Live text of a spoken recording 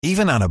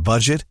Even on a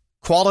budget,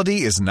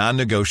 quality is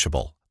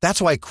non-negotiable.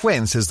 That's why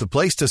Quince is the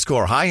place to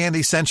score high-end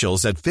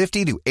essentials at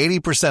 50 to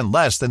 80%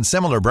 less than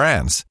similar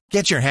brands.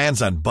 Get your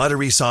hands on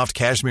buttery soft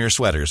cashmere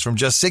sweaters from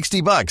just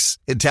 $60,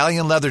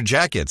 Italian leather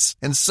jackets,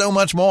 and so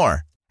much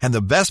more. And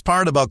the best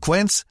part about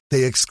Quince,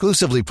 they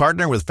exclusively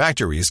partner with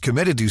factories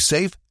committed to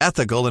safe,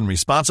 ethical, and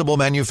responsible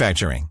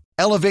manufacturing.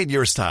 Elevate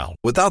your style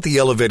without the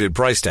elevated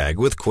price tag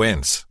with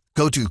Quince.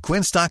 Go to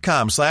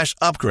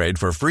quince.com/upgrade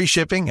for free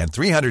shipping and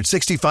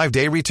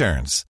 365-day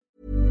returns.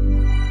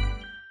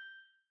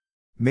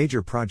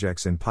 Major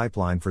projects in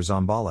pipeline for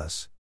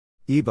Zambales.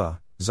 Iba,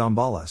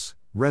 Zambales.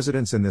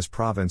 Residents in this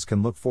province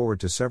can look forward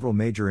to several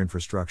major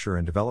infrastructure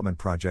and development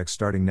projects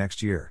starting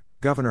next year,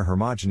 Governor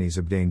Hermogenes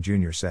Ibdain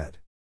Jr. said.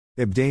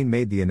 Ibdain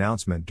made the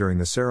announcement during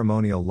the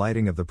ceremonial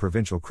lighting of the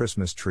provincial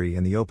Christmas tree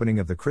and the opening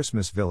of the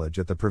Christmas village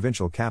at the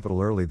provincial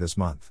capital early this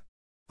month.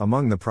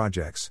 Among the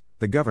projects,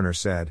 the governor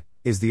said,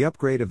 is the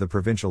upgrade of the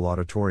provincial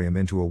auditorium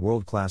into a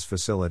world-class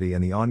facility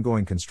and the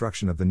ongoing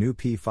construction of the new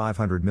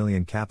P500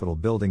 million Capitol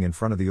building in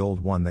front of the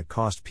old one that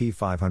cost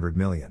P500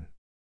 million.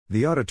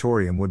 The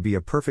auditorium would be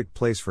a perfect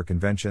place for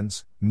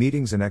conventions,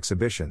 meetings and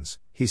exhibitions,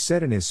 he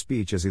said in his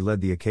speech as he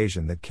led the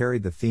occasion that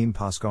carried the theme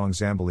Paskong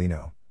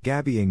Zambalino,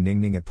 Gabiing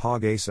Ningning at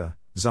Pog Asa,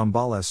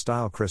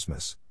 Zambales-style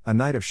Christmas, a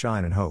night of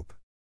shine and hope.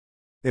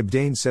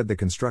 Ibdain said the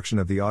construction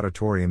of the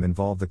auditorium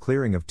involved the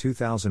clearing of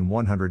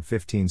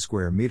 2,115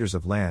 square meters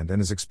of land and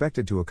is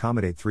expected to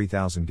accommodate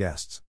 3,000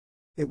 guests.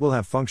 It will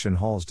have function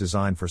halls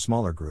designed for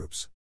smaller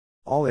groups.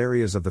 All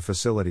areas of the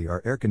facility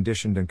are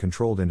air-conditioned and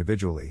controlled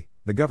individually,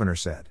 the governor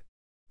said.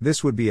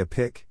 This would be a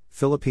PIC,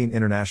 Philippine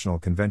International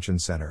Convention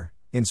Center,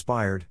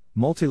 inspired,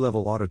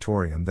 multi-level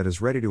auditorium that is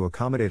ready to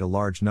accommodate a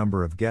large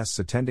number of guests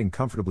attending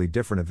comfortably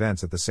different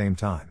events at the same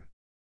time.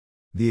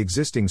 The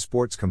existing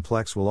sports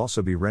complex will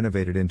also be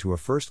renovated into a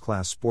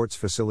first-class sports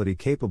facility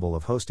capable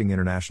of hosting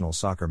international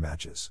soccer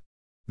matches.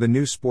 The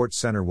new sports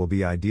center will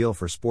be ideal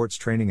for sports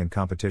training and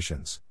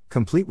competitions,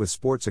 complete with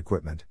sports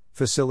equipment,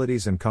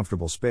 facilities and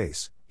comfortable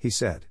space, he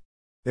said.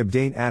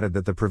 Ibdain added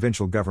that the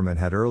provincial government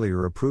had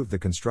earlier approved the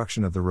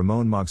construction of the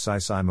Ramon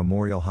Magsaysay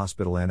Memorial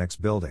Hospital Annex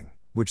building,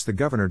 which the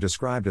governor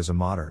described as a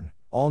modern,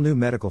 all-new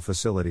medical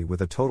facility with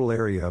a total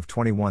area of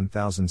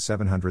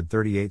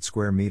 21,738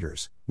 square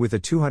meters, with a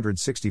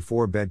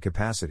 264-bed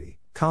capacity,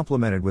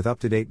 complemented with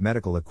up-to-date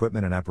medical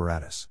equipment and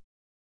apparatus.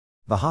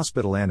 The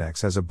hospital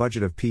annex has a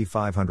budget of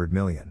P500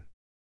 million.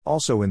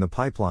 Also in the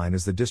pipeline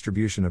is the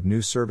distribution of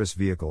new service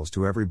vehicles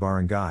to every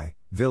barangay,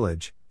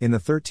 village, in the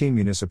 13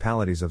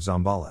 municipalities of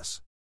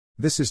Zambales.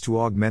 This is to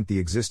augment the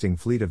existing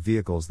fleet of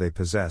vehicles they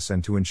possess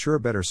and to ensure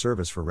better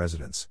service for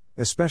residents,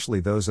 especially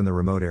those in the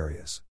remote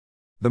areas.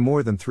 The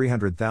more than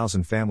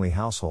 300,000 family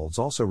households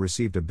also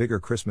received a bigger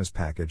Christmas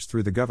package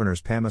through the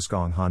governor's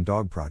Pamaskong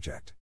Handog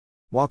project.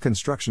 While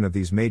construction of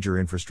these major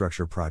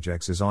infrastructure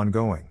projects is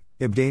ongoing,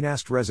 Ibdain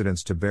asked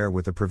residents to bear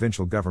with the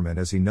provincial government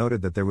as he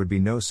noted that there would be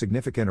no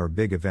significant or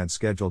big event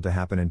scheduled to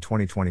happen in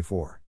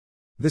 2024.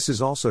 This is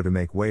also to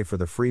make way for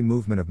the free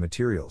movement of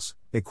materials,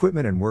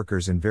 equipment and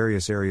workers in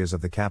various areas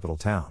of the capital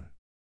town.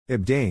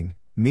 Ibdain,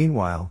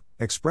 meanwhile,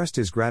 expressed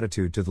his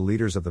gratitude to the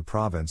leaders of the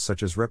province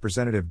such as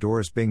Representative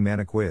Doris Bing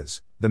Maniquiz,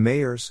 the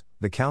mayors,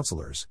 the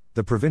councillors,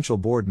 the provincial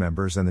board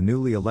members and the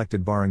newly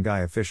elected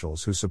barangay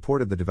officials who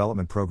supported the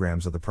development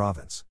programs of the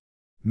province.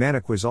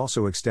 Maniquiz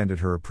also extended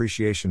her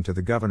appreciation to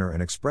the governor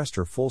and expressed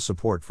her full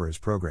support for his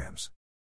programs.